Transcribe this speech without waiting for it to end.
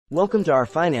Welcome to our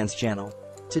finance channel.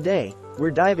 Today, we're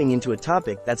diving into a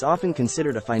topic that's often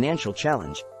considered a financial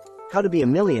challenge: how to be a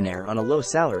millionaire on a low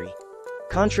salary.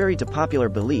 Contrary to popular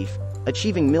belief,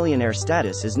 achieving millionaire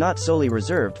status is not solely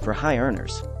reserved for high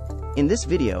earners. In this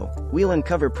video, we'll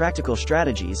uncover practical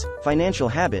strategies, financial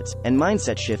habits, and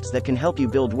mindset shifts that can help you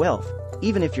build wealth,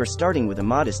 even if you're starting with a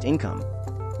modest income.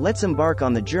 Let's embark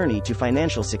on the journey to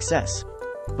financial success.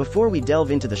 Before we delve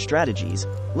into the strategies,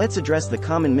 let's address the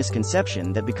common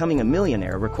misconception that becoming a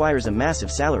millionaire requires a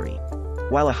massive salary.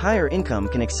 While a higher income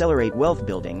can accelerate wealth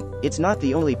building, it's not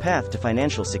the only path to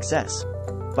financial success.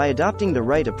 By adopting the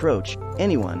right approach,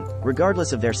 anyone,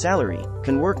 regardless of their salary,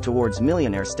 can work towards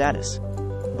millionaire status.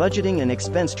 Budgeting and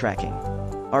expense tracking.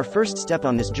 Our first step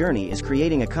on this journey is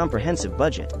creating a comprehensive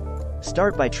budget.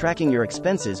 Start by tracking your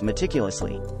expenses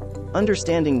meticulously.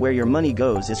 Understanding where your money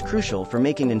goes is crucial for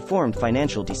making informed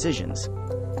financial decisions.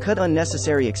 Cut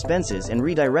unnecessary expenses and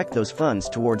redirect those funds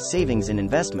towards savings and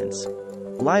investments.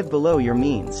 Live below your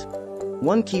means.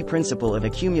 One key principle of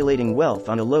accumulating wealth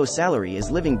on a low salary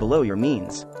is living below your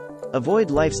means.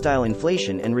 Avoid lifestyle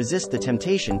inflation and resist the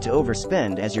temptation to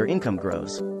overspend as your income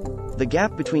grows. The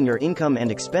gap between your income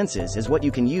and expenses is what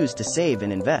you can use to save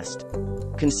and invest.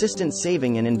 Consistent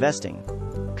saving and investing.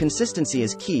 Consistency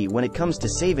is key when it comes to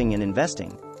saving and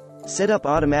investing. Set up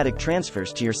automatic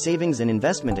transfers to your savings and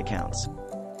investment accounts.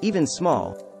 Even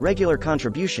small, regular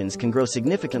contributions can grow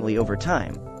significantly over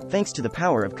time, thanks to the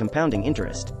power of compounding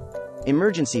interest.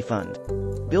 Emergency fund.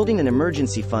 Building an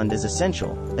emergency fund is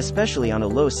essential, especially on a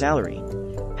low salary.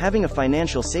 Having a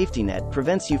financial safety net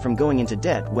prevents you from going into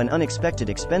debt when unexpected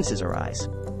expenses arise.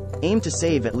 Aim to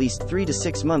save at least 3 to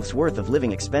 6 months' worth of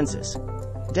living expenses.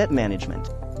 Debt management.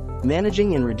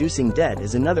 Managing and reducing debt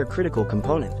is another critical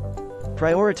component.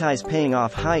 Prioritize paying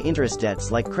off high-interest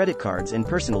debts like credit cards and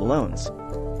personal loans.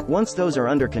 Once those are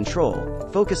under control,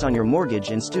 focus on your mortgage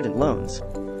and student loans.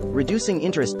 Reducing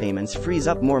interest payments frees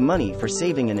up more money for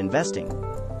saving and investing.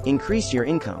 Increase your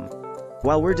income.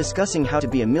 While we're discussing how to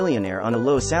be a millionaire on a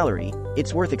low salary,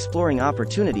 it's worth exploring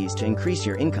opportunities to increase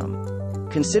your income.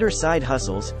 Consider side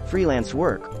hustles, freelance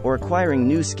work, or acquiring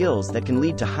new skills that can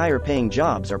lead to higher-paying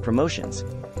jobs or promotions.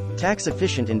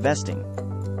 Tax-efficient investing.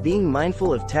 Being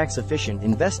mindful of tax-efficient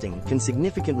investing can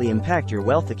significantly impact your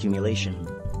wealth accumulation.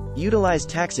 Utilize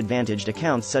tax-advantaged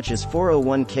accounts such as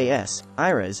 401ks,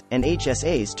 IRAs, and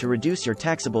HSAs to reduce your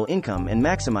taxable income and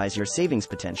maximize your savings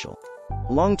potential.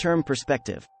 Long-term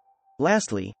perspective.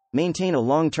 Lastly, maintain a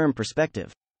long-term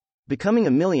perspective. Becoming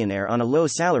a millionaire on a low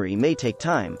salary may take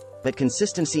time, but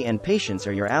consistency and patience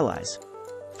are your allies.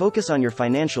 Focus on your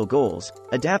financial goals,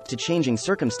 adapt to changing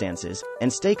circumstances,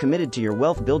 and stay committed to your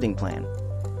wealth-building plan.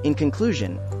 In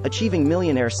conclusion, achieving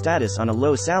millionaire status on a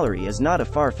low salary is not a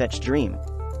far-fetched dream.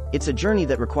 It's a journey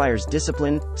that requires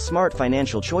discipline, smart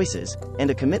financial choices,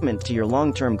 and a commitment to your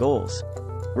long-term goals.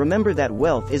 Remember that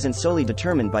wealth isn't solely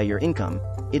determined by your income,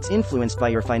 it's influenced by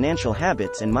your financial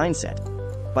habits and mindset.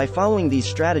 By following these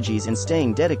strategies and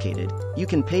staying dedicated, you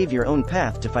can pave your own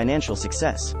path to financial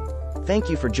success.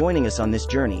 Thank you for joining us on this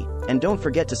journey, and don't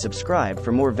forget to subscribe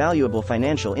for more valuable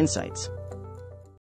financial insights.